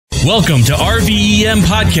Welcome to RVEM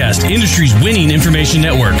Podcast, industry's winning information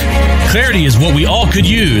network. Clarity is what we all could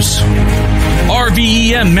use.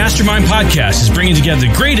 RVEM Mastermind Podcast is bringing together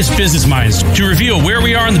the greatest business minds to reveal where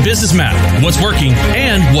we are on the business map, what's working,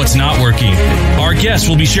 and what's not working. Our guests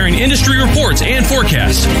will be sharing industry reports and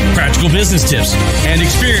forecasts, practical business tips, and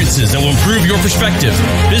experiences that will improve your perspective,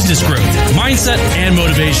 business growth, mindset, and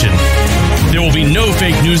motivation. There will be no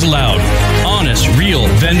fake news allowed. Honest, real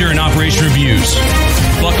vendor and operation reviews.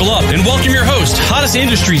 Buckle up and welcome your host, hottest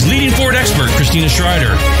industry's leading forward expert, Kristina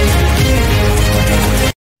Shrider.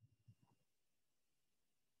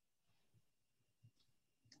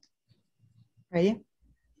 Ready?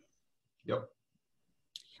 Yep.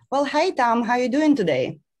 Well, hi, Tom. How are you doing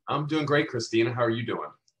today? I'm doing great, Kristina. How are you doing?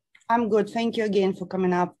 I'm good. Thank you again for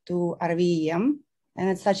coming up to RVEM. And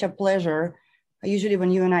it's such a pleasure. Usually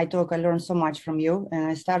when you and I talk, I learn so much from you, and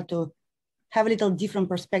I start to have a little different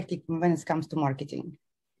perspective when it comes to marketing.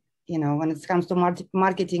 You know, when it comes to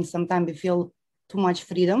marketing, sometimes we feel too much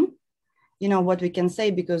freedom, you know, what we can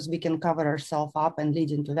say, because we can cover ourselves up and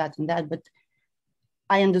lead into that and that. But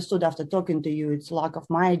I understood after talking to you, it's lack of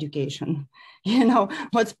my education, you know,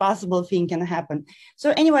 what's possible thing can happen.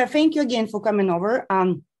 So anyway, thank you again for coming over.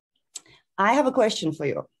 I have a question for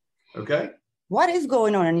you. Okay. What is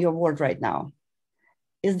going on in your world right now?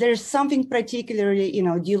 Is there something particularly, you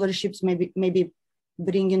know, dealerships maybe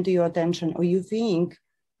bring into your attention, or you think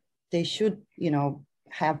they should, you know,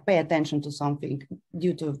 pay attention to something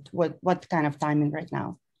due to what kind of timing right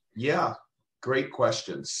now? Yeah, great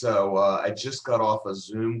question. So I just got off a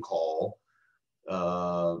Zoom call,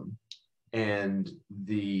 and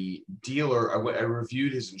the dealer, I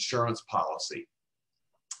reviewed his insurance policy,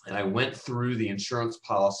 and I went through the insurance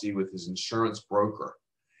policy with his insurance broker.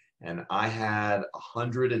 And I had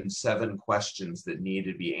 107 questions that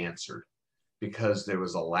needed to be answered because there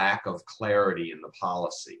was a lack of clarity in the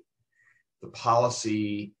policy. The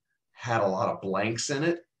policy had a lot of blanks in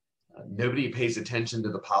it. Nobody pays attention to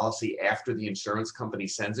the policy after the insurance company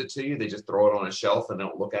sends it to you. They just throw it on a shelf and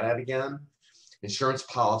don't look at it again. Insurance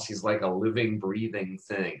policy is like a living, breathing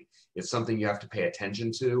thing. It's something you have to pay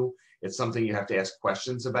attention to. It's something you have to ask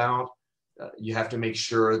questions about. You have to make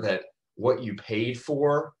sure that what you paid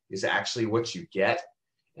for is actually what you get.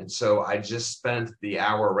 And so I just spent the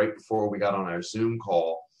hour right before we got on our Zoom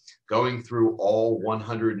call going through all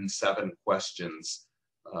 107 questions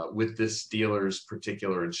with this dealer's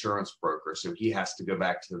particular insurance broker. So he has to go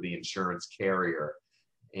back to the insurance carrier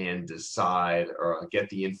and decide or get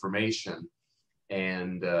the information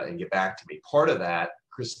and get back to me. Part of that,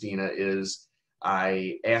 Kristina, is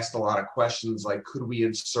I asked a lot of questions like, could we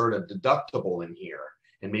insert a deductible in here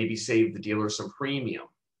and maybe save the dealer some premium?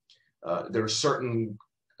 There are certain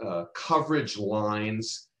coverage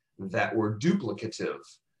lines that were duplicative.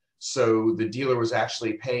 So the dealer was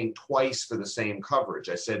actually paying twice for the same coverage.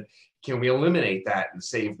 I said, can we eliminate that and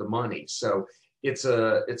save the money? So it's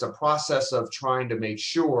a process of trying to make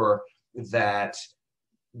sure that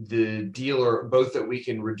the dealer, both that we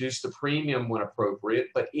can reduce the premium when appropriate,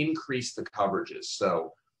 but increase the coverages.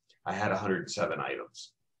 So I had 107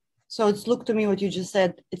 items. So it's look to me what you just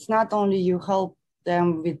said. It's not only you help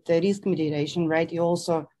them with the risk mitigation, right? You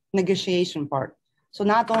also negotiation part. So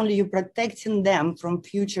not only you protecting them from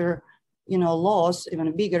future, you know, loss,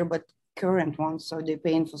 even bigger, but current ones. So they're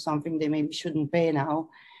paying for something they maybe shouldn't pay now.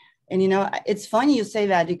 And, you know, it's funny you say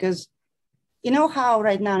that, because you know how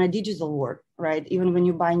right now in a digital world, right? Even when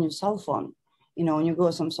you buy a new cell phone, you know, when you go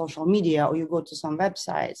to some social media or you go to some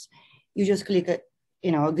websites, you just click,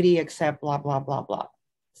 you know, agree, accept, blah, blah, blah, blah.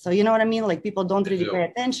 So you know what I mean? Like people don't really pay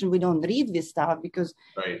attention. We don't read this stuff because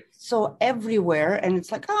so everywhere, and it's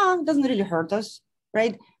like, it doesn't really hurt us,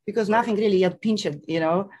 right? Because nothing really yet pinched, you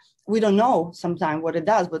know. We don't know sometimes what it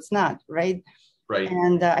does, but it's not, right? Right.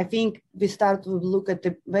 And I think we start to look at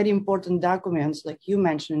the very important documents, like you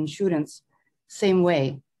mentioned, insurance, same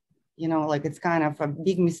way. You know, like it's kind of a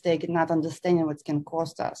big mistake in not understanding what it can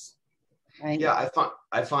cost us. Right? Yeah,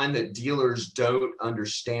 I find that dealers don't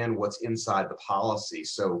understand what's inside the policy.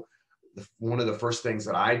 So one of the first things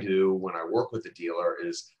that I do when I work with a dealer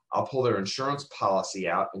is I'll pull their insurance policy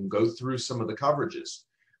out and go through some of the coverages,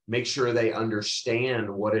 make sure they understand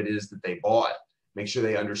what it is that they bought, make sure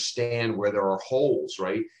they understand where there are holes,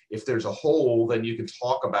 right? If there's a hole, then you can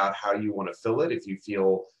talk about how you want to fill it if you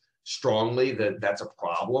feel strongly that that's a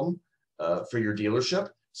problem for your dealership.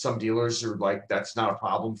 Some dealers are like, that's not a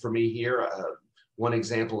problem for me here. One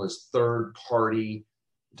example is third-party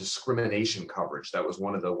discrimination coverage. That was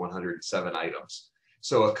one of the 107 items.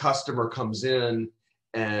 So a customer comes in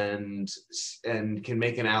and can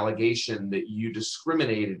make an allegation that you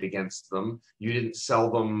discriminated against them. You didn't sell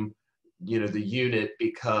them the unit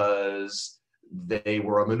because they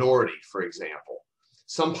were a minority, for example.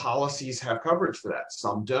 Some policies have coverage for that,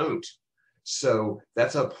 some don't. So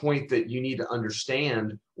that's a point that you need to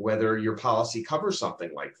understand whether your policy covers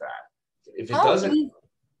something like that. If it doesn't,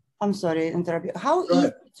 I'm sorry to interrupt you. How easy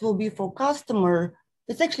it will be for customer?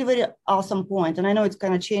 That's actually a very awesome point. And I know it's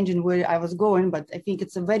kind of changing where I was going, but I think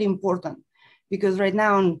it's a very important, because right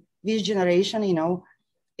now in this generation,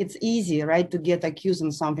 it's easy, right, to get accused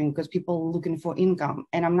on something because people are looking for income.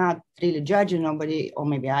 And I'm not really judging nobody, or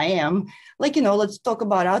maybe I am. Like, let's talk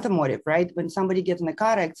about automotive, right? When somebody gets in a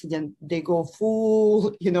car accident, they go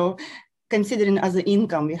full, considering as an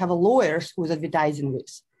income. We have a lawyers who's advertising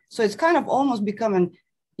this. So it's kind of almost becoming,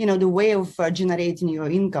 the way of generating your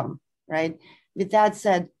income, right? With that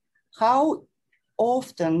said, how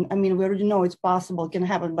often, we already know it's possible, can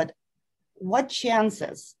happen, but what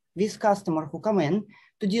chances this customer who come in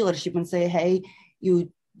to dealership and say, hey,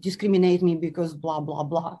 you discriminate me because blah, blah,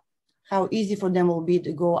 blah. How easy for them will be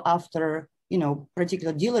to go after,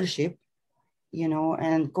 particular dealership,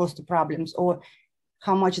 and cause the problems, or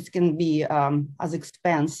how much it can be as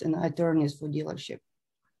expense in attorneys for dealership.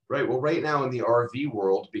 Right. Well, right now in the RV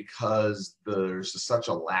world, because there's such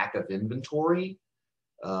a lack of inventory,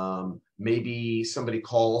 maybe somebody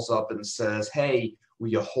calls up and says, hey, will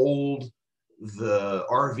you hold the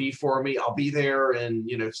RV for me? I'll be there in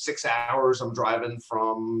 6 hours. I'm driving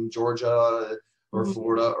from Georgia or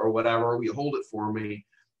Florida or whatever. Will you hold it for me?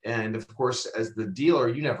 And of course, as the dealer,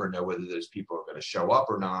 you never know whether those people are going to show up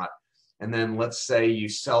or not. And then let's say you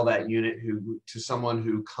sell that unit to someone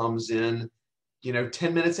who comes in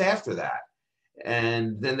 10 minutes after that.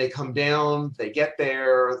 And then they come down, they get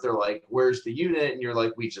there, they're like, where's the unit? And you're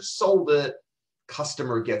like, we just sold it.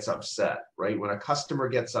 Customer gets upset, right? When a customer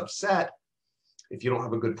gets upset, if you don't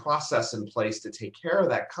have a good process in place to take care of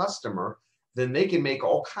that customer, then they can make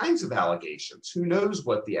all kinds of allegations. Who knows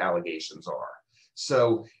what the allegations are?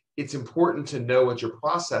 So it's important to know what your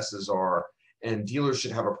processes are, and dealers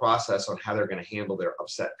should have a process on how they're going to handle their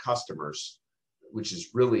upset customers, which is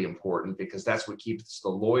really important because that's what keeps the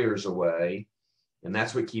lawyers away. And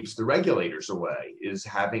that's what keeps the regulators away, is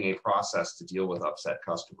having a process to deal with upset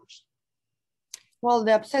customers. Well,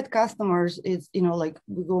 the upset customers is, like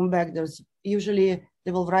going back, there's usually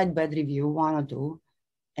they will write bad review, 1 or 2,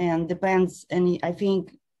 and depends. And I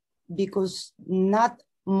think because not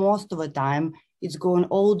most of the time it's going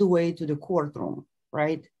all the way to the courtroom,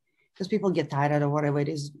 right? Because people get tired or whatever it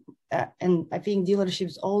is. And I think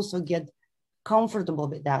dealerships also get comfortable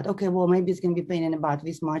with that. Okay, well, maybe it's going to be paying about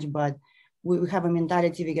this much, but we have a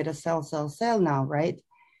mentality, we got to sell now, right?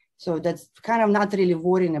 So that's kind of not really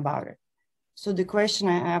worrying about it. So the question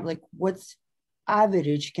I have, like, what's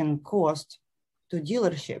average can cost to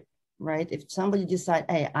dealership, right? If somebody decide,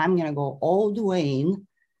 hey, I'm going to go all the way in,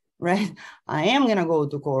 right? I am going to go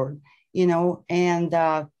to court,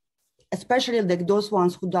 and especially like those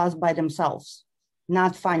ones who does by themselves,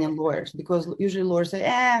 not finding lawyers, because usually lawyers say,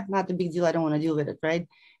 not a big deal, I don't want to deal with it, right?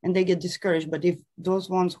 And they get discouraged. But if those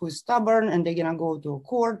ones who are stubborn and they're going to go to a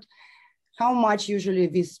court, how much usually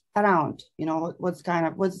this around, what's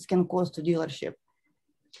it can cost to dealership?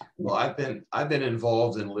 Well, I've been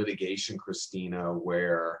involved in litigation, Kristina,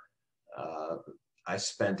 where I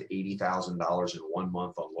spent $80,000 in 1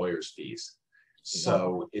 month on lawyers' fees.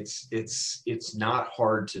 So it's not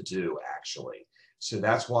hard to do, actually. So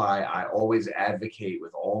that's why I always advocate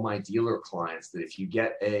with all my dealer clients that if you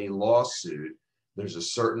get a lawsuit, there's a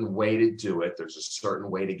certain way to do it. There's a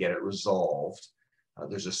certain way to get it resolved.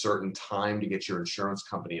 There's a certain time to get your insurance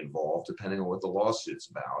company involved, depending on what the lawsuit's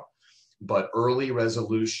about. But early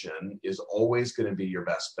resolution is always going to be your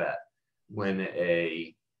best bet. When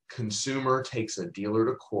a consumer takes a dealer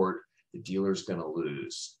to court, the dealer's going to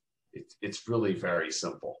lose. It's really very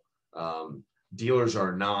simple. Dealers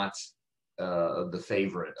are not the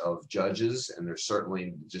favorite of judges, and they're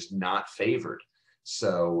certainly just not favored.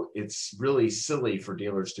 So it's really silly for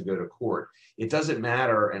dealers to go to court. It doesn't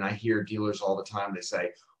matter, and I hear dealers all the time, they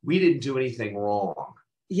say, we didn't do anything wrong.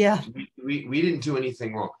 Yeah. We didn't do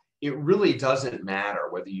anything wrong. It really doesn't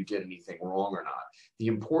matter whether you did anything wrong or not. The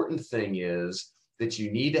important thing is that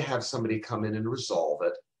you need to have somebody come in and resolve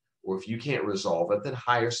it, or if you can't resolve it, then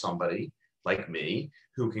hire somebody like me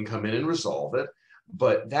who can come in and resolve it.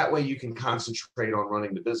 But that way you can concentrate on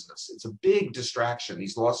running the business. It's a big distraction.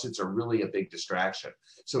 These lawsuits are really a big distraction.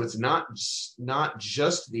 So it's not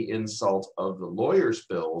just the insult of the lawyer's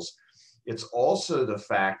bills. It's also the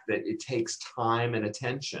fact that it takes time and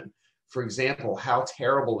attention. For example, how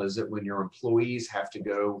terrible is it when your employees have to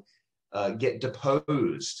go get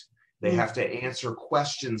deposed? They have to answer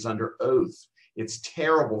questions under oath. It's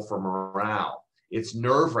terrible for morale. It's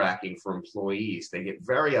nerve-wracking for employees. They get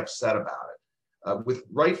very upset about it, with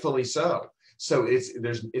rightfully so. So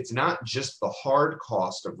it's not just the hard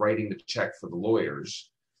cost of writing the check for the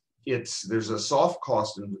lawyers. There's a soft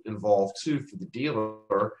cost involved too for the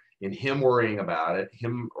dealer in him worrying about it,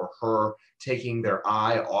 him or her taking their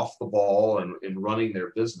eye off the ball and running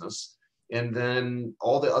their business, and then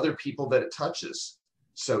all the other people that it touches.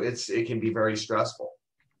 So it can be very stressful.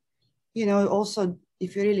 You know, also,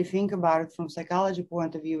 if you really think about it from psychology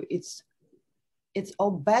point of view, it's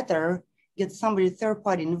all better get somebody third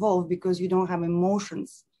party involved because you don't have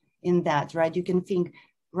emotions in that, right? You can think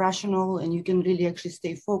rational and you can really actually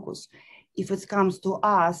stay focused. If it comes to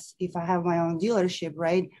us, if I have my own dealership,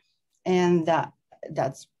 right, and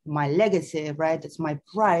that's my legacy, right, that's my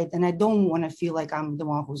pride, and I don't want to feel like I'm the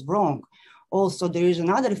one who's wrong. Also, there is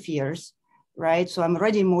another fears, right? So I'm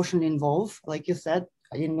already emotionally involved, like you said,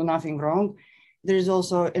 I didn't do nothing wrong. There's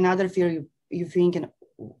also another fear you thinking,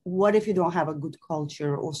 what if you don't have a good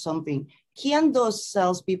culture or something? Can those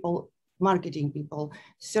salespeople, marketing people,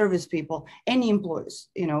 service people, any employees,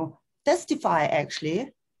 you know, testify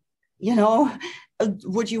actually, you know,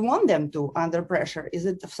 what you want them to under pressure? Is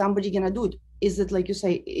it somebody gonna do it? Is it, like you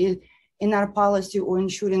say, in our policy or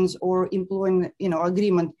insurance or employing, you know,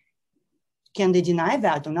 agreement, can they deny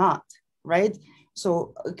that or not, right?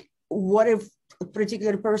 So what if a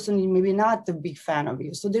particular person maybe not a big fan of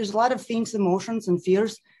you? So there's a lot of things, emotions and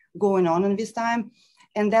fears going on in this time.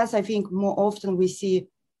 And that's, I think, more often we see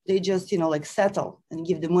they just, you know, like settle and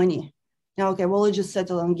give the money. Now, okay, well, you just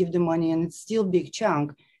settle and give the money and it's still big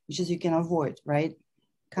chunk, which is you can avoid, right?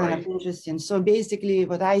 Kind of interesting. So basically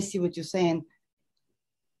what I see what you're saying,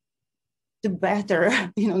 the better,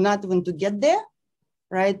 you know, not even to get there,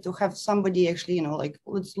 right? To have somebody actually, you know, like,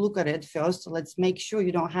 let's look at it first. Let's make sure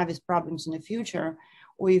you don't have these problems in the future.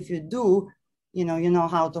 Or if you do, you know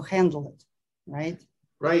how to handle it, right?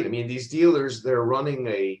 Right. I mean, these dealers, they're running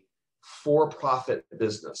a for-profit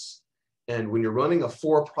business. And when you're running a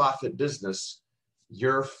for-profit business,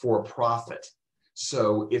 you're for profit.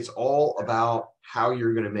 So it's all about how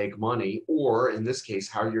you're going to make money, or in this case,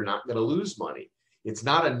 how you're not going to lose money. It's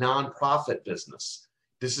not a nonprofit business.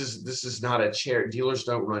 This is not a charity. Dealers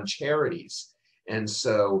don't run charities. And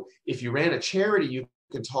so if you ran a charity, you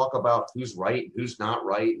can talk about who's right, who's not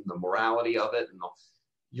right, and the morality of it. And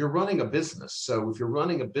you're running a business. So if you're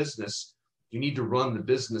running a business, you need to run the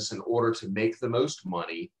business in order to make the most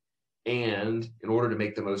money. And in order to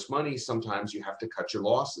make the most money, sometimes you have to cut your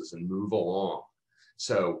losses and move along.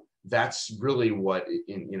 So that's really what,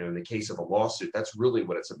 in the case of a lawsuit, that's really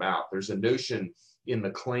what it's about. There's a notion in the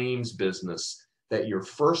claims business that your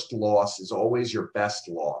first loss is always your best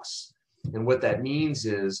loss. And what that means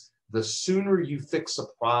is the sooner you fix a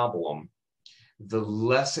problem, the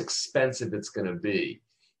less expensive it's going to be.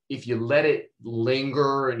 If you let it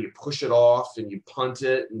linger and you push it off and you punt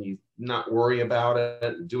it and you not worry about it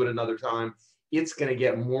and do it another time, it's going to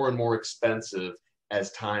get more and more expensive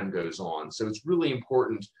as time goes on. So it's really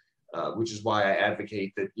important, which is why I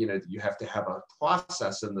advocate that, you have to have a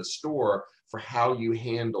process in the store for how you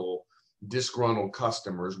handle disgruntled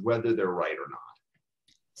customers, whether they're right or not.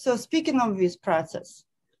 So speaking of this process,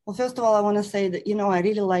 well, first of all, I want to say that, I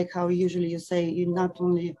really like how usually you say you not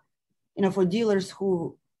only, for dealers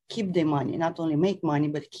who keep their money, not only make money,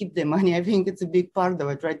 but keep their money. I think it's a big part of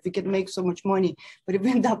it, right? We can make so much money, but if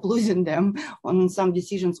we end up losing them on some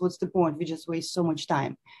decisions, what's the point? We just waste so much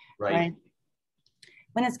time, right?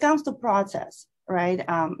 When it comes to process, right?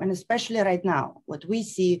 And especially right now, what we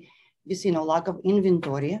see lack of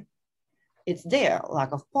inventory. It's there,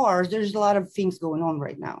 lack of parts. There's a lot of things going on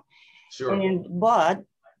right now. Sure. But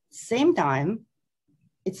same time,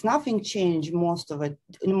 it's nothing changed most of it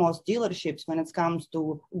in most dealerships when it comes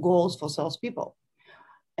to goals for salespeople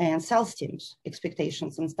and sales teams,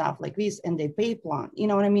 expectations and stuff like this, and they pay plan,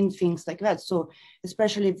 things like that. So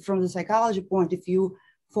especially from the psychology point of view,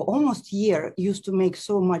 for almost a year, used to make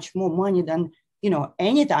so much more money than,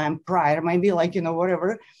 any time prior, maybe like,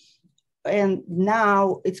 whatever. And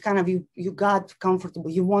now it's kind of, you got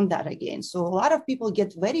comfortable, you want that again. So a lot of people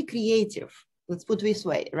get very creative, let's put it this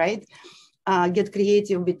way, right? Get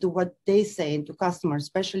creative with what they say to customers,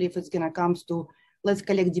 especially if it's gonna come to, let's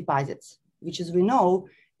collect deposits, which is, we know,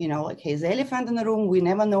 like, hey, the elephant in the room, we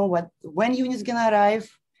never know when unit's gonna arrive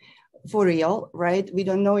for real, right? We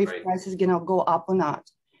don't know if price is gonna go up or not,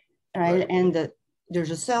 right? And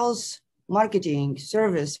there's a sales, marketing,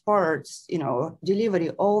 service, parts, delivery,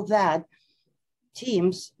 all that.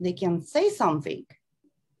 Teams, they can say something,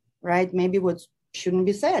 right? Maybe what shouldn't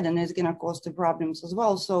be said, and it's gonna cause the problems as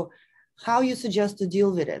well. So how you suggest to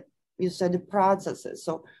deal with it? You said the processes.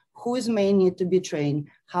 So whose may need to be trained,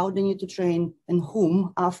 how they need to train, and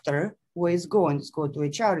whom after, where it's going. It's go to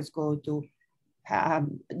HR, it's go to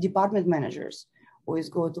department managers, or it's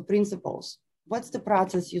go to principals. What's the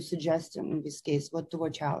process you suggest in this case? What to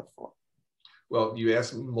watch out for? Well, you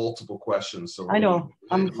asked multiple questions, so I know.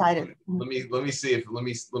 I'm excited. Let me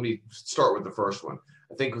start with the first one.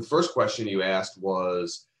 I think the first question you asked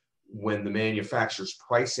was, when the manufacturer's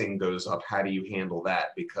pricing goes up, how do you handle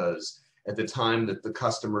that? Because at the time that the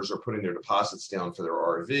customers are putting their deposits down for their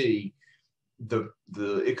RV,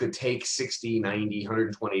 it could take 60, 90,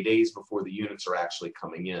 120 days before the units are actually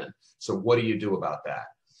coming in. So what do you do about that?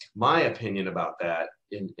 My opinion about that,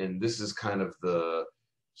 and this is kind of the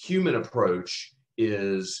human approach,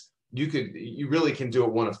 is you really can do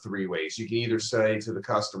it one of three ways. You can either say to the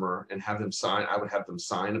customer and have them sign, I would have them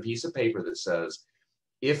sign a piece of paper that says,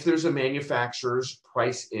 if there's a manufacturer's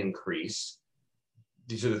price increase,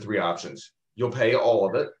 these are the three options. You'll pay all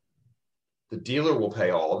of it, the dealer will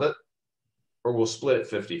pay all of it, or we'll split it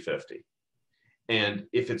 50-50. And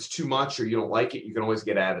if it's too much or you don't like it, you can always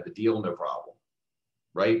get out of the deal, no problem,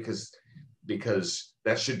 right? Because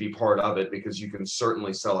that should be part of it, because you can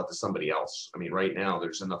certainly sell it to somebody else. I mean, right now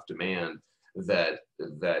there's enough demand that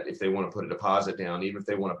if they want to put a deposit down, even if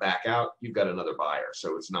they want to back out, you've got another buyer.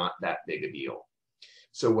 So it's not that big a deal.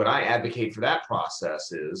 So what I advocate for that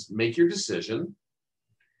process is make your decision,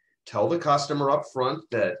 tell the customer up front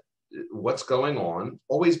that what's going on.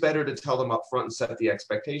 Always better to tell them up front and set the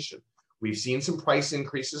expectation. We've seen some price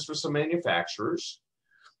increases for some manufacturers.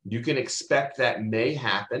 You can expect that may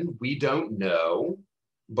happen. We don't know,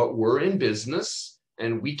 but we're in business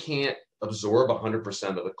and we can't absorb 100%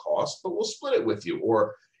 of the cost, but we'll split it with you.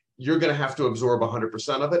 Or you're going to have to absorb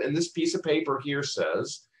 100% of it. And this piece of paper here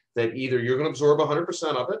says that either you're going to absorb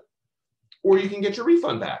 100% of it, or you can get your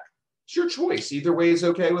refund back. It's your choice. Either way is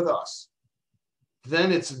okay with us.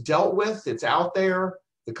 Then it's dealt with, it's out there,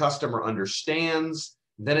 the customer understands.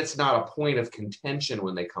 Then it's not a point of contention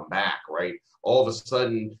when they come back, right? All of a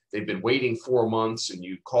sudden, they've been waiting 4 months and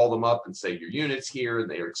you call them up and say, your unit's here,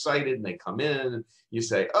 and they're excited and they come in and you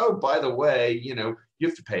say, oh, by the way, you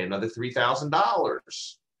have to pay another $3,000.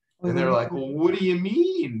 And they're like, well, what do you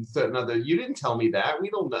mean? You didn't tell me that.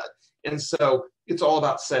 We don't know. And so it's all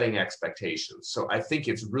about setting expectations. So I think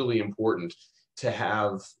it's really important to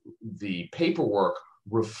have the paperwork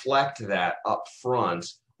reflect that up front,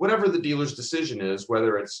 whatever the dealer's decision is,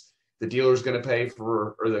 whether it's the dealer's going to pay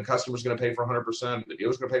for, or the customer's going to pay for 100%, the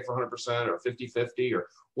dealer's going to pay for 100% or 50-50 or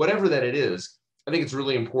whatever that it is. I think it's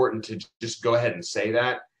really important to just go ahead and say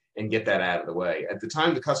that and get that out of the way. At the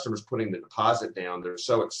time the customer's putting the deposit down, they're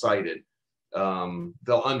so excited.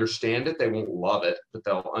 They'll understand it. They won't love it, but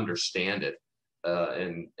they'll understand it.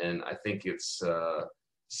 And I think it's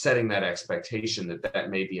setting that expectation that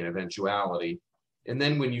may be an eventuality. And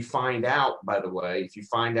then when you find out, by the way, if you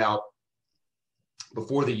find out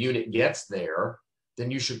before the unit gets there,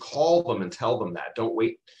 then you should call them and tell them that. Don't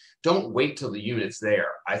wait till the unit's there.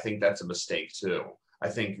 I think that's a mistake too. I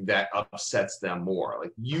think that upsets them more.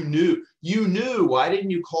 Like, you knew, why didn't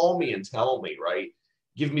you call me and tell me, right?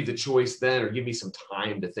 Give me the choice then, or give me some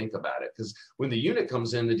time to think about it. Because when the unit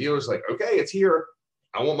comes in, the dealer's like, okay, it's here.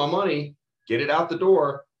 I want my money. Get it out the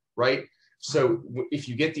door, right? So if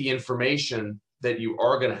you get the information that you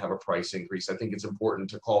are going to have a price increase, I think it's important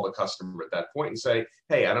to call the customer at that point and say,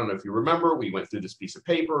 hey, I don't know if you remember, we went through this piece of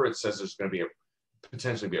paper. It says there's going to be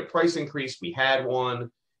potentially be a price increase. We had one.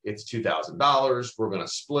 It's $2,000. We're going to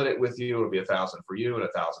split it with you. It'll be $1,000 for you and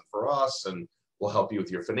 $1,000 for us, and we'll help you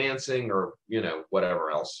with your financing, or whatever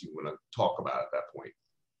else you want to talk about at that point.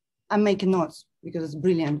 I'm making notes because it's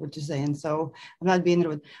brilliant what you're saying. So I'm not being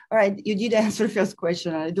rude. All right, you did answer the first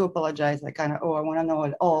question. I do apologize. I want to know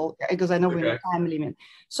it all because I know we're in time limit.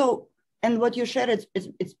 So, and what you shared,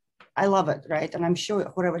 it's I love it, right? And I'm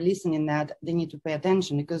sure whoever listening that, they need to pay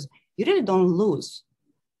attention, because you really don't lose.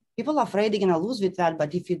 People are afraid they're going to lose with that.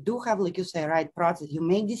 But if you do have, like you say, right process, you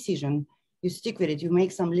make decision, you stick with it, you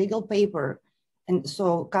make some legal paper. And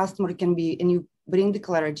so customer can be, and you bring the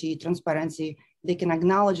clarity, transparency, they can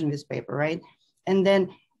acknowledge in this paper, right? And then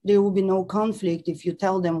there will be no conflict if you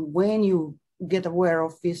tell them when you get aware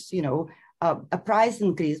of this, a price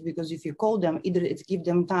increase, because if you call them, either it's give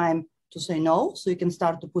them time to say no, so you can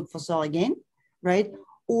start to put for sale again, right?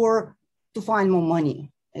 Or to find more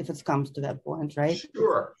money if it comes to that point, right?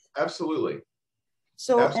 Sure, absolutely.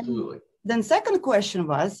 So absolutely. Then second question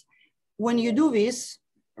was, when you do this,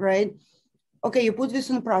 right? Okay, you put this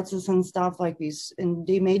in the process and stuff like this, and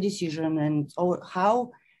they made decision, and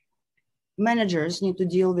how managers need to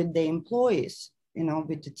deal with the employees,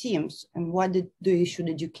 with the teams, and what you should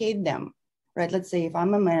educate them, right? Let's say if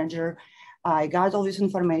I'm a manager, I got all this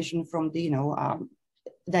information from the,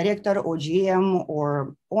 director or GM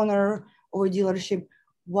or owner or dealership.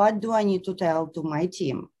 What do I need to tell to my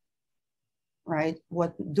team, right?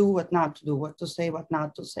 What not to do, what to say, what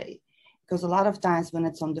not to say. Because a lot of times when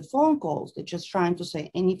it's on the phone calls, they're just trying to say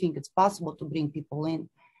anything it's possible to bring people in,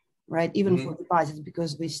 right? Even for deposits,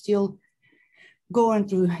 because we still going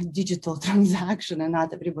through digital transaction and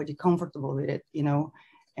not everybody comfortable with it,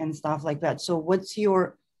 and stuff like that. So what's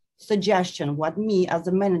your suggestion? What me as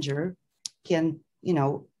a manager can,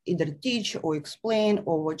 either teach or explain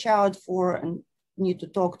or watch out for and need to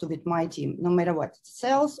talk to with my team, no matter what,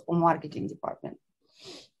 sales or marketing department?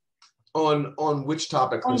 On which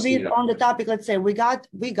topic, Kristina? On the topic, let's say we got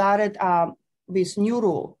it, this new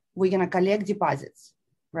rule. We're gonna collect deposits,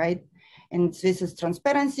 right? And this is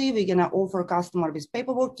transparency. We're gonna offer customer with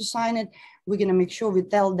paperwork to sign it. We're gonna make sure we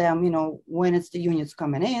tell them, when it's the units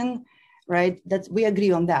coming in, right? We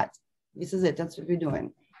agree on that. This is it. That's what we're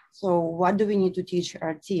doing. So what do we need to teach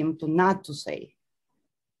our team to not to say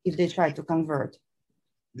if they try to convert?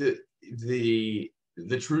 The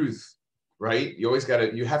truth, right?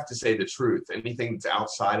 You have to say the truth. Anything that's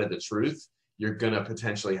outside of the truth, you're gonna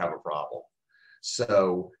potentially have a problem.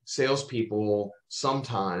 So salespeople,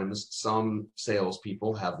 sometimes some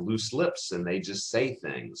salespeople have loose lips and they just say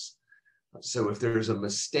things. So if there's a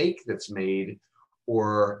mistake that's made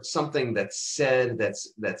or something that's said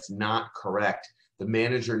that's not correct, the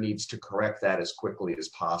manager needs to correct that as quickly as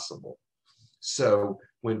possible. So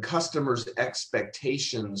when customers'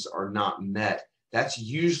 expectations are not met, that's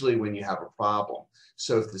usually when you have a problem.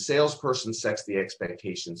 So if the salesperson sets the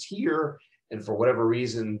expectations here, and for whatever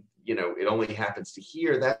reason, it only happens to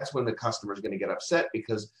here, that's when the customer is going to get upset,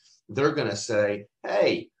 because they're going to say,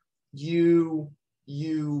 hey, you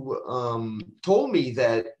told me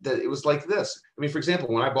that it was like this. I mean, for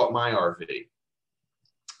example, when I bought my RV,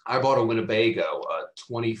 I bought a Winnebago, a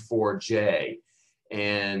 24J,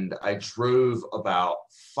 and I drove about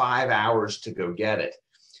 5 hours to go get it.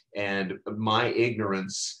 And my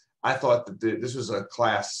ignorance, I thought that this was a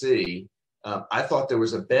Class C. I thought there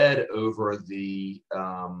was a bed over the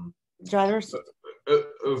drivers.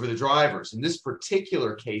 Over the drivers. In this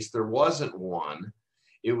particular case, there wasn't one.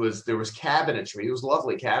 There was cabinetry. It was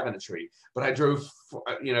lovely cabinetry. But I drove,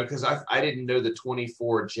 because I didn't know the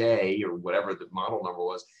 24J or whatever the model number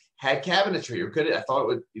was had cabinetry, or could it? I thought it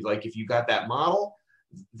would be like, if you got that model,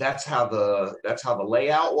 that's how the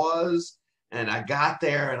layout was. And I got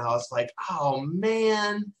there and I was like, oh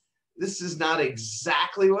man, this is not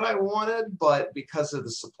exactly what I wanted, but because of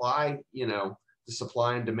the supply, the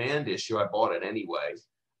supply and demand issue, I bought it anyway.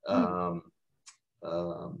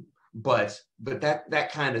 But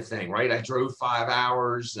that kind of thing, right? I drove 5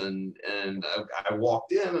 hours and I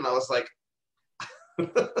walked in and I was like,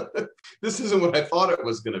 this isn't what I thought it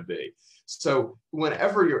was going to be. So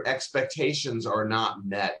whenever your expectations are not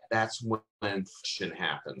met, that's when friction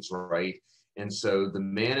happens, right? And so the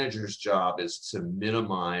manager's job is to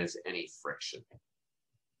minimize any friction.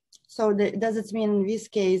 So does it mean in this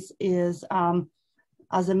case is,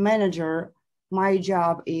 as a manager, my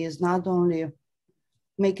job is not only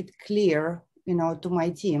make it clear, to my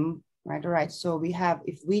team, right? All right. So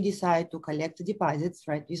if we decide to collect deposits,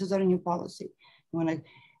 right? This is our new policy.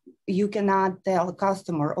 You cannot tell a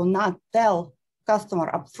customer or not tell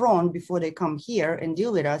customer upfront before they come here and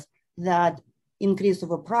deal with us that increase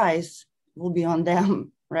of a price will be on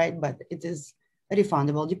them, right? But it is a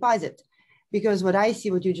refundable deposit. Because what I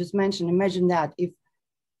see, what you just mentioned, imagine that if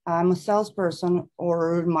I'm a salesperson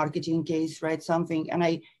or marketing case, right, something, and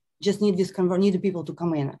I just need need the people to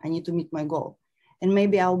come in, I need to meet my goal. And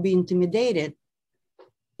maybe I'll be intimidated,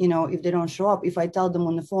 if they don't show up, if I tell them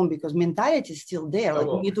on the phone, because mentality is still there, like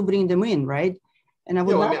we need to bring them in, right? And I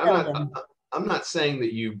would tell them. I'm not saying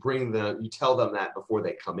that you tell them that before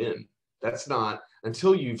they come in. That's not,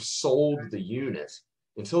 until you've sold the unit,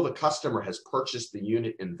 until the customer has purchased the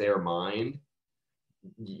unit in their mind,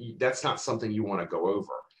 that's not something you want to go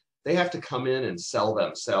over. They have to come in and sell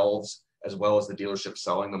themselves as well as the dealership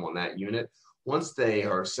selling them on that unit. Once they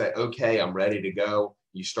are say, okay, I'm ready to go,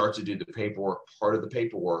 you start to do the paperwork. Part of the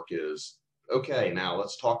paperwork is, okay, now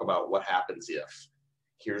let's talk about what happens if.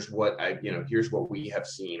 Here's what we have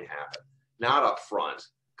seen happen. Not up front.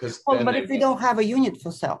 But if we don't have a unit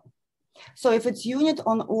for sale. So if it's unit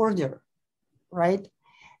on order, right?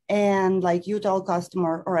 And like you tell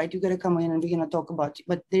customer, all right, you got to come in and we're going to talk about it,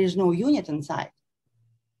 but there's no unit inside.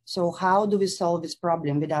 So how do we solve this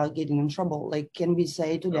problem without getting in trouble? Like, can we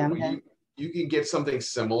say to them you can get something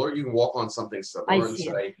similar. You can walk on something similar and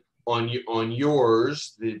say, on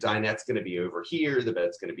yours, the dinette's going to be over here, the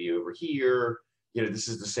bed's going to be over here. you know, this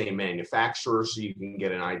is the same manufacturer, so you can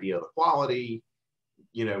get an idea of the quality.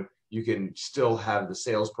 You know, you can still have the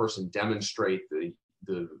salesperson demonstrate the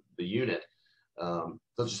unit.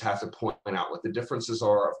 They'll just have to point out what the differences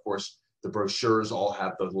are. Of course, the brochures all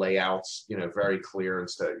have the layouts, you know, very clear, and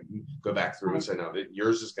so you go back through and say, no,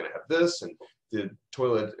 yours is going to have this, and the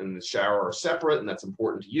toilet and the shower are separate, and that's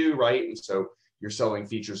important to you, right? And so you're selling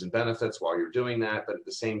features and benefits while you're doing that, but at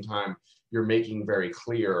the same time, you're making very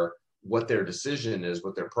clear what their decision is,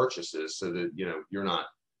 what their purchase is, so that, you know, you're not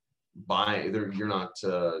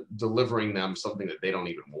delivering them something that they don't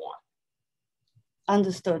even want.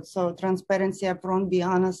 Understood. So transparency upfront, be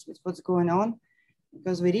honest with what's going on,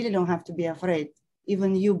 because we really don't have to be afraid.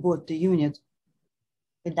 Even you bought the unit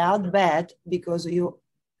without bet because you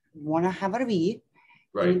want to have RV,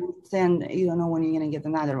 right? Then you don't know when you're going to get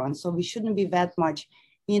another one. So we shouldn't be that much.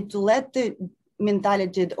 We need to let the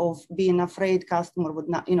mentality of being afraid customer would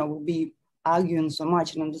not, you know, will be arguing so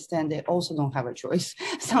much, and understand they also don't have a choice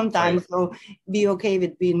sometimes. Right. So be okay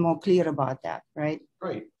with being more clear about that, right?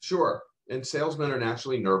 Right, sure. And salesmen are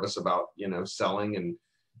naturally nervous about, you know, selling and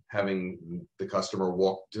having the customer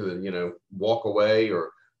walk away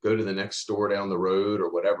or go to the next store down the road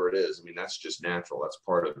or whatever it is. I mean, that's just natural. That's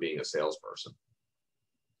part of being a salesperson.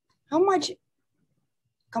 How much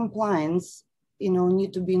compliance, you know,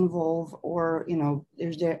 need to be involved, or, you know,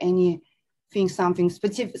 is there something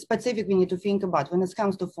specific we need to think about when it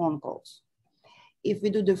comes to phone calls? If we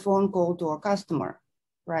do the phone call to a customer,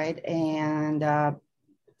 right, and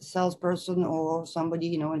salesperson or somebody,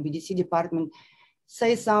 you know, in BDC department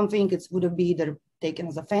say something, it would be either taken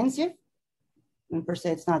as offensive, and per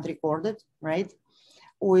se it's not recorded, right?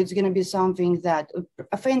 Or it's going to be something that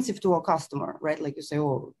offensive to a customer, right? Like you say,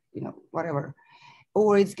 oh, you know, whatever.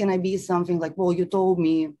 Or it's going to be something like, well, you told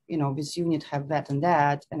me, you know, this unit have that and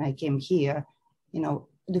that, and I came here. You know,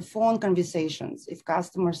 the phone conversations, if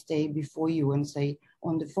customers stay before you and say,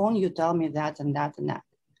 on the phone, you tell me that and that and that,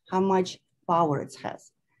 how much power it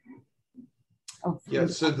has? Yeah,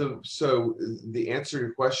 so the answer to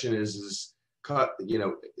your question is, you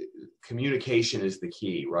know, communication is the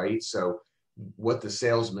key, right? So what the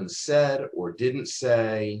salesman said or didn't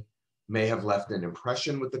say may have left an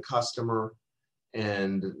impression with the customer,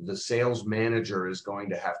 and the sales manager is going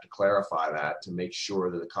to have to clarify that to make sure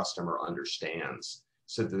that the customer understands,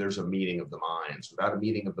 so that there's a meeting of the minds. Without a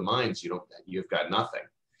meeting of the minds, you've got nothing.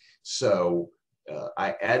 So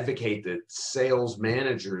I advocate that sales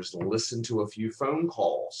managers listen to a few phone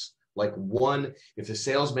calls. Like if the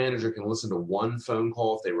sales manager can listen to one phone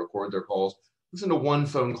call, if they record their calls, listen to one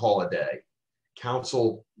phone call a day.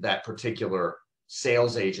 Counsel that particular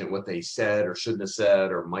sales agent what they said or shouldn't have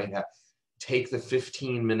said or might have. Take the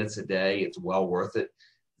 15 minutes a day. It's well worth it.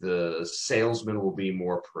 The salesman will be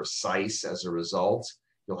more precise as a result.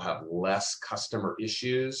 You'll have less customer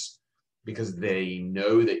issues because they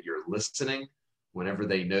know that you're listening. Whenever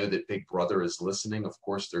they know that Big Brother is listening, of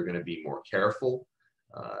course, they're going to be more careful.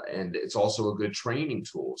 And it's also a good training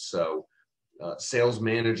tool. So sales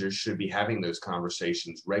managers should be having those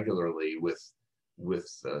conversations regularly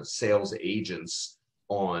with sales agents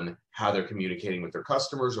on how they're communicating with their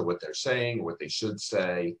customers or what they're saying or what they should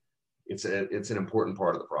say. It's an important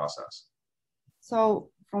part of the process. So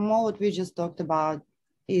from all what we just talked about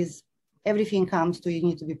is everything comes to you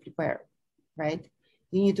need to be prepared, right?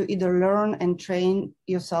 You need to either learn and train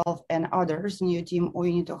yourself and others in your team, or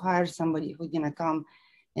you need to hire somebody who's gonna come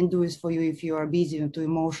and do this for you if you are busy and too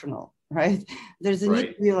emotional, right? There's a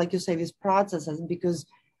need to be, like you say, these processes, because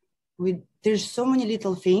there's so many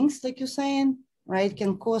little things, like you're saying, right,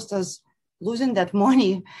 can cost us losing that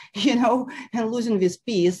money, you know, and losing this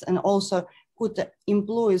peace, and also put the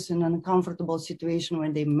employees in an uncomfortable situation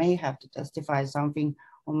when they may have to testify something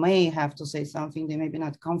or may have to say something they may be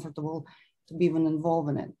not comfortable to be even involved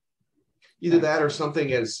in it. Either that or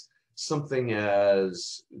something as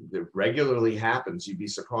that regularly happens. You'd be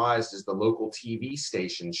surprised as the local TV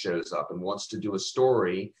station shows up and wants to do a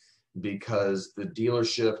story because the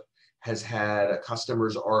dealership has had a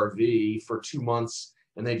customer's RV for 2 months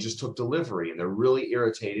and they just took delivery, and they're really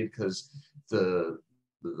irritated because the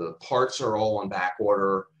parts are all on back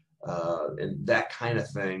order and that kind of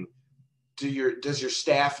thing. Does your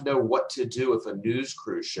staff know what to do if a news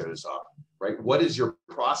crew shows up, right? What is your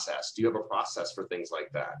process? Do you have a process for things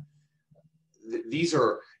like that?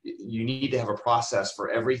 You need to have a process for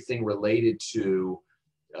everything related to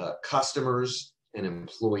customers and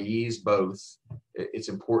employees both. It's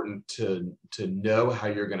important to know how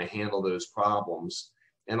you're going to handle those problems,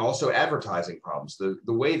 and also advertising problems.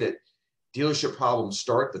 The way that dealership problems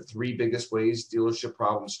start, the 3 biggest ways dealership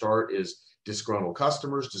problems start is disgruntled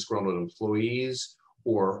customers, disgruntled employees,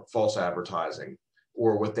 or false advertising,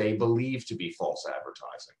 or what they believe to be false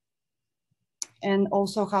advertising. And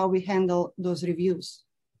also how we handle those reviews.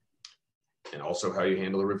 And also how you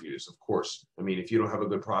handle the reviews, of course. I mean, if you don't have a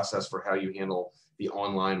good process for how you handle the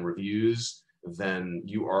online reviews, then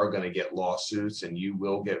you are going to get lawsuits, and you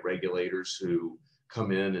will get regulators who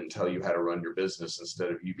come in and tell you how to run your business instead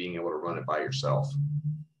of you being able to run it by yourself.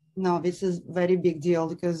 No, this is very big deal,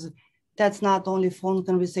 because that's not only phone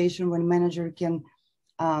conversation when manager can,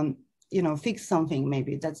 fix something.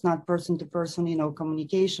 Maybe that's not person to person,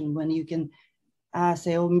 communication, when you can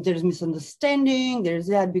say, oh, there's misunderstanding, there's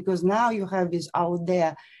that, because now you have this out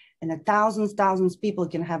there, and thousands people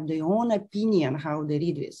can have their own opinion how they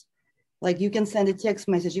read this. Like you can send a text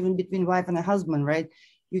message even between wife and a husband, right?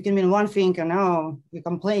 You can mean one thing and now you're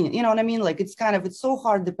complaining. You know what I mean? Like it's so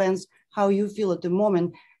hard, depends how you feel at the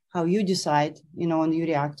moment, how you decide, and you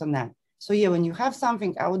react on that. So yeah, when you have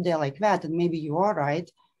something out there like that, and maybe you are right,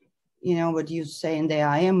 what you say in there,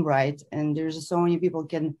 I am right. And there's so many people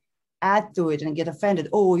can add to it and get offended.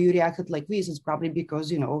 Oh, you reacted like this. It's probably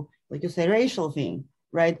because, like you say, racial thing,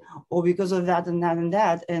 right? Or because of that and that and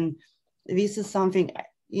that. And this is something,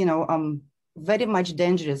 very much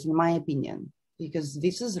dangerous in my opinion, because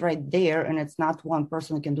this is right there, and it's not one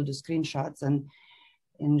person who can do the screenshots, and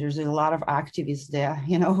there's a lot of activists there,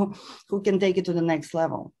 who can take it to the next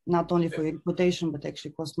level, not only for your reputation, but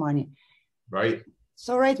actually cost money. Right.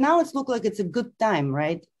 So right now it's look like it's a good time,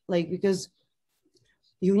 right? Like, because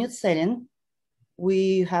unit selling,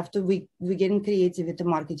 we're getting creative with the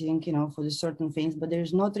marketing, for the certain things, but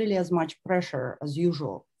there's not really as much pressure as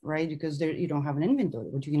usual, right? Because you don't have an inventory.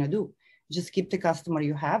 What you're gonna do? Just keep the customer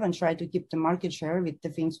you have and try to keep the market share with the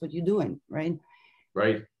things what you're doing, right?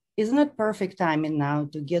 Right. Isn't it perfect timing now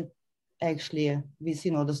to get actually this,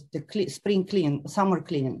 the spring clean, summer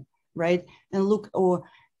cleaning, right? And look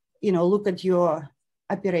at your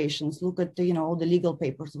operations, look at all the legal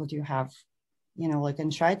papers what you have,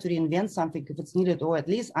 and try to reinvent something if it's needed, or at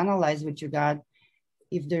least analyze what you got,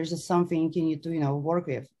 if there's something you need to work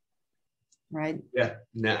with, right? Yeah.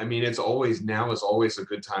 Now, I mean, now is always a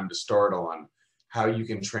good time to start on how you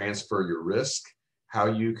can transfer your risk, how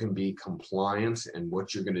you can be compliant, and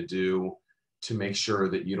what you're going to do to make sure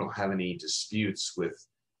that you don't have any disputes with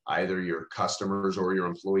either your customers or your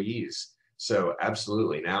employees. So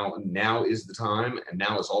absolutely, now is the time, and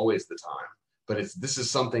now is always the time. But this is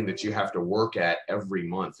something that you have to work at every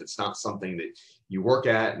month. It's not something that you work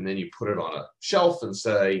at and then you put it on a shelf and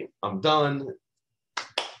say, I'm done,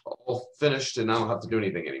 all finished, and I don't have to do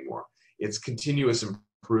anything anymore. It's continuous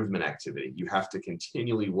improvement activity. You have to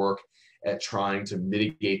continually work at trying to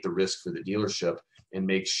mitigate the risk for the dealership and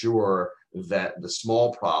make sure that the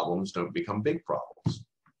small problems don't become big problems.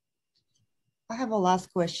 I have a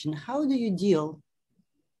last question. How do you deal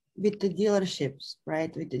with the dealerships,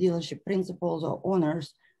 right? With the dealership principals or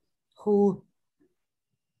owners who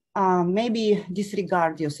maybe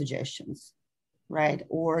disregard your suggestions, right?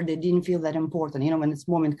 Or they didn't feel that important. When it's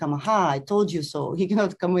moment come, I told you so. He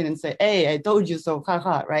cannot come in and say, hey, I told you so,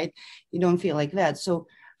 haha, right? You don't feel like that. So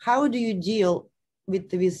how do you deal with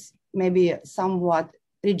this maybe somewhat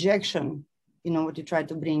rejection, what you try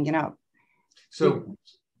to bring it up? So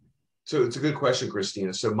it's a good question,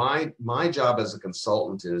 Kristina. So my job as a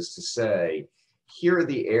consultant is to say, here are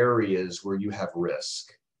the areas where you have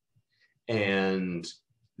risk. And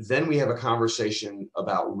then we have a conversation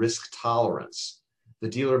about risk tolerance. The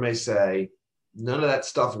dealer may say, none of that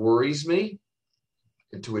stuff worries me.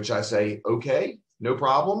 And to which I say, okay, no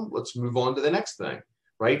problem. Let's move on to the next thing,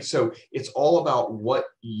 right? So it's all about what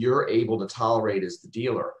you're able to tolerate as the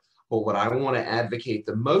dealer. But what I want to advocate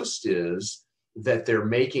the most is that they're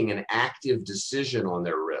making an active decision on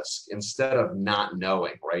their risk instead of not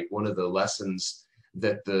knowing, right? One of the lessons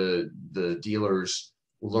that the dealers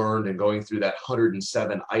learned in going through that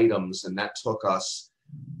 107 items, and that took us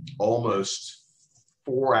almost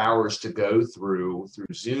 4 hours to go through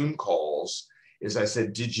Zoom calls, is I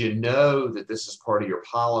said, did you know that this is part of your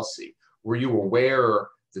policy? Were you aware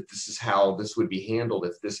that this is how this would be handled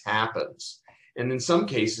if this happens? And in some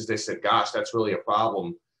cases, they said, gosh, that's really a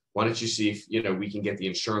problem. Why don't you see if we can get the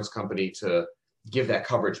insurance company to give that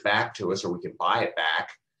coverage back to us, or we can buy it back,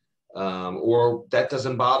 or that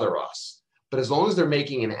doesn't bother us. But as long as they're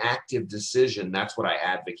making an active decision, that's what I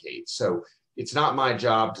advocate. So it's not my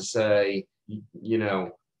job to say,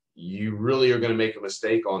 you really are going to make a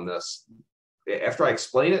mistake on this. After I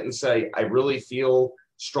explain it and say, I really feel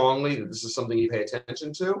strongly that this is something you pay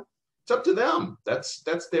attention to, it's up to them. That's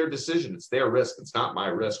their decision. It's their risk. It's not my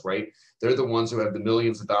risk, right? They're the ones who have the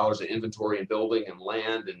millions of dollars of inventory and building and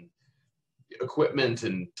land, equipment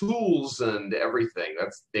and tools and everything.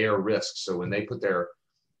 That's their risk. So when they put their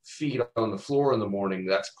feet on the floor in the morning,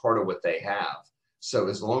 that's part of what they have. So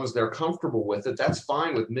as long as they're comfortable with it, that's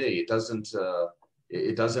fine with me. It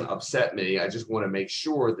doesn't upset me. I just want to make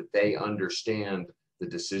sure that they understand the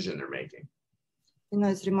decision they're making. You know,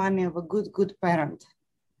 it's remind me of a good parent.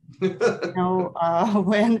 You know,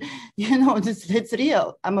 when, you know, it's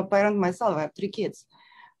real. I'm a parent myself. I have 3 kids,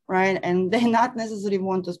 right? And they not necessarily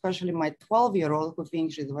want to, especially my 12-year-old who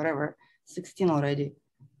thinks she's whatever, 16 already,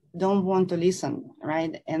 don't want to listen,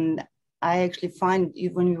 right? And I actually find,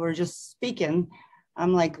 even when we were just speaking,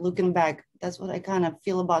 I'm like looking back, that's what I kind of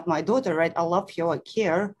feel about my daughter, right? I love her, I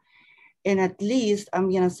care. And at least I'm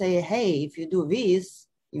going to say, hey, if you do this,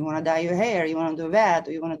 you want to dye your hair, you want to do that,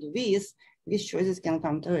 or you want to do this, these choices can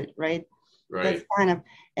come to it, right? Right. That's kind of,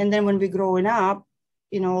 and then when we're growing up,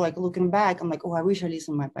 you know, like looking back, I'm like, oh, I wish I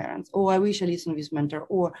listened to my parents. Oh, I wish I listened to this mentor.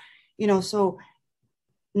 Or, you know, so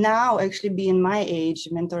now actually being my age,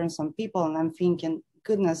 mentoring some people, and I'm thinking,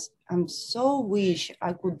 goodness, I'm so wish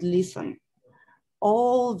I could listen.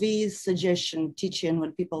 All these suggestions, teaching,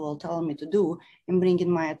 what people will tell me to do and bring in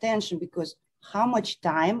my attention, because how much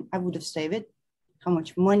time I would have saved it, how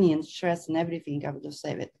much money and stress and everything I would have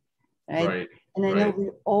saved it, right? And I know we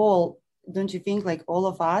all, don't you think, like all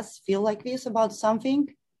of us feel like this about something?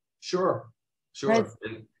 Sure. Right?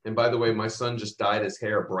 And by the way, my son just dyed his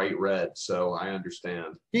hair bright red, so I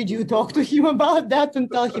understand. Did you talk to him about that and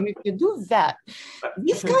tell him, if you do that,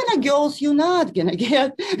 these kind of girls you're not gonna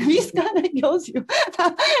get, these kind of girls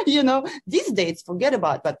you know, these dates forget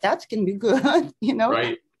about, but that can be good, you know?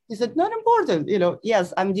 Right. He said, not important, you know.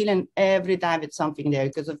 Yes, I'm dealing every time with something there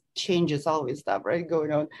because of changes, always stuff, right,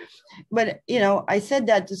 going on. But, you know, I said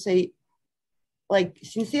that to say, like,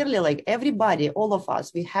 sincerely, like everybody, all of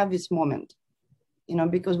us, we have this moment, you know,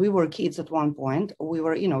 because we were kids at one point, we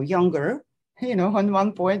were, you know, younger, you know, on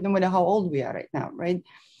one point, no matter how old we are right now, right?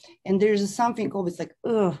 And there's something always like,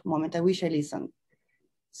 moment, I wish I listened.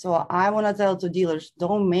 So I want to tell to dealers,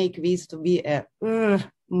 don't make this to be a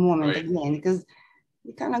moment again, because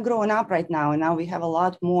we're kind of growing up right now, and now we have a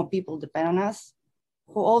lot more people depend on us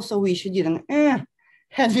who also wish you didn't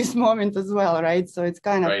have this moment as well, right? So it's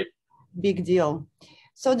kind of big deal.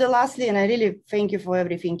 So the lastly, and I really thank you for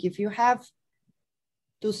everything. If you have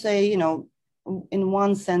to say, you know, in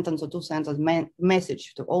 1 sentence or 2 sentences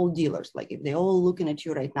message to all dealers, like if they're all looking at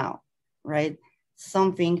you right now, right?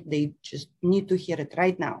 Something they just need to hear it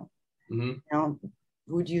right now. You know,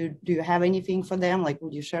 do you have anything for them? Like,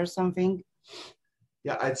 would you share something?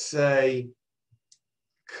 Yeah, I'd say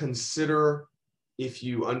consider, if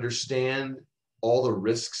you understand all the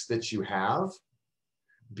risks that you have,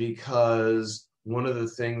 because one of the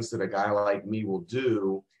things that a guy like me will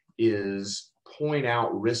do is point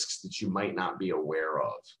out risks that you might not be aware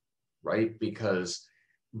of, right? Because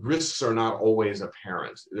risks are not always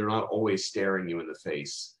apparent. They're not always staring you in the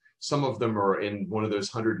face. Some of them are in one of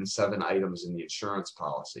those 107 items in the insurance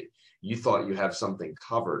policy. You thought you have something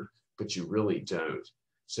covered, but you really don't.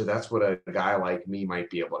 So that's what a guy like me might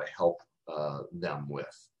be able to help them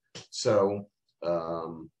with. So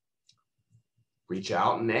reach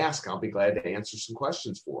out and ask. I'll be glad to answer some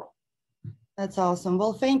questions for them. That's awesome.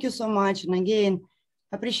 Well, thank you so much. And again,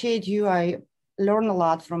 I appreciate you. I learned a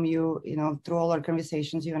lot from you, you know, through all our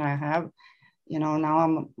conversations you and I have. You know, now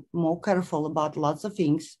I'm more careful about lots of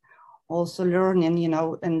things. Also learning, you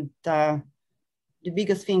know, and the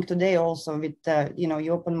biggest thing today also with, you know,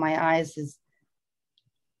 you open my eyes is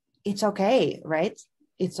it's okay, right?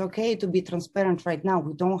 It's okay to be transparent right now.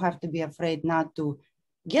 We don't have to be afraid not to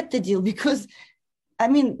get the deal because, I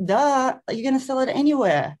mean, you're going to sell it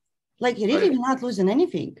anywhere. Like, really, we're not losing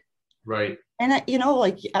anything. Right. And, you know,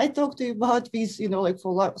 like, I talked to you about this, you know, like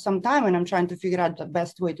for some time, and I'm trying to figure out the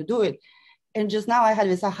best way to do it. And just now I had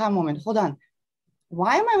this aha moment. Hold on.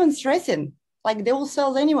 Why am I even stressing? Like, they will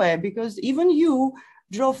sell anywhere, because even you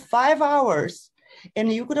drove 5 hours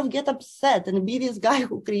and you could have get upset and be this guy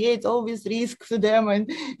who creates all this risk to them.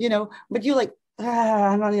 And, you know, but you're like,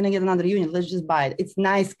 I'm not going to get another unit. Let's just buy it. It's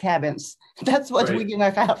nice cabins. That's what we're going to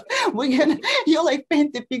have. You like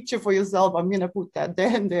paint the picture for yourself. I'm going to put that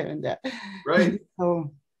there and there and there. Right.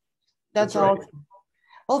 So that's all. Right.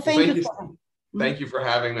 Well, thank you. Thank you for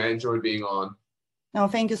having me. I enjoyed being on. No,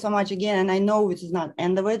 thank you so much again. And I know this is not the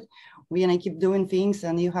end of it. We're going to keep doing things,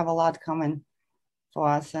 and you have a lot coming for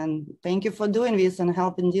us. And thank you for doing this and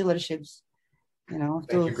helping dealerships, you know,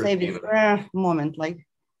 to save this moment. Like,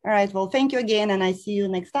 all right, well, thank you again, and I see you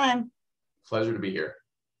next time. Pleasure to be here.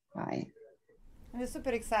 Bye. I'm super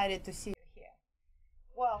excited to see you here.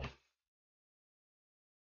 Well,